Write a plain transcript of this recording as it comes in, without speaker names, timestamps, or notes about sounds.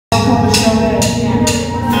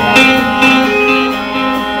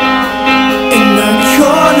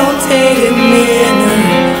connotated manner,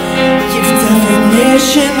 your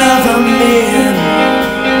definition of a man.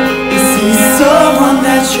 Is he someone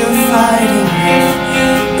that you're fighting with,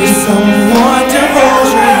 or someone to hold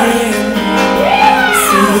your hand?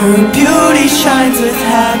 See, your beauty shines with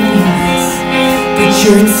happiness, but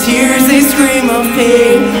your tears, they scream of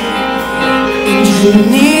pain. And you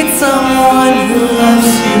need someone who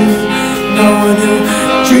loves you, no one who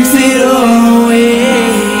drinks it all away.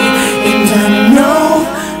 And I know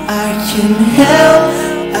I can help,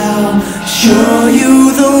 I'll show you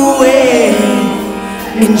the way.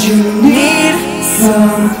 And you need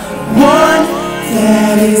someone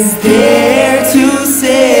that is there to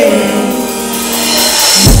say,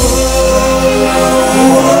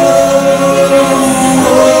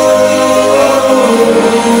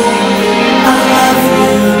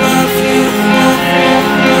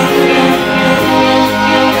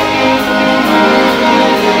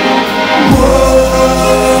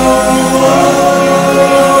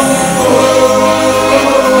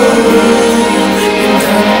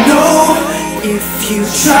 you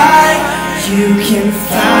try, you can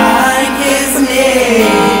find his name.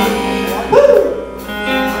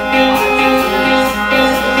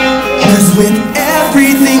 Cause with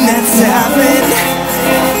everything that's happened,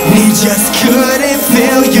 we just couldn't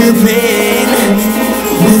feel your pain.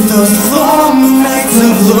 With those long nights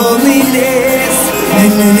of loneliness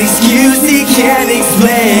and an excuse he can't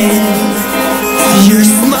explain. Your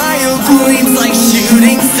smile gleams like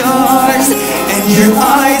shooting stars, and your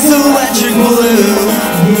eyes electric blue.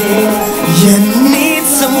 You need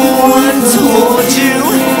someone to hold you,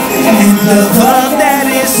 and the love that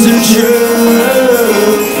is so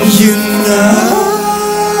true. You know,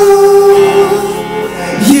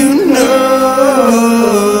 you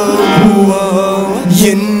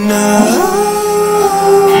know.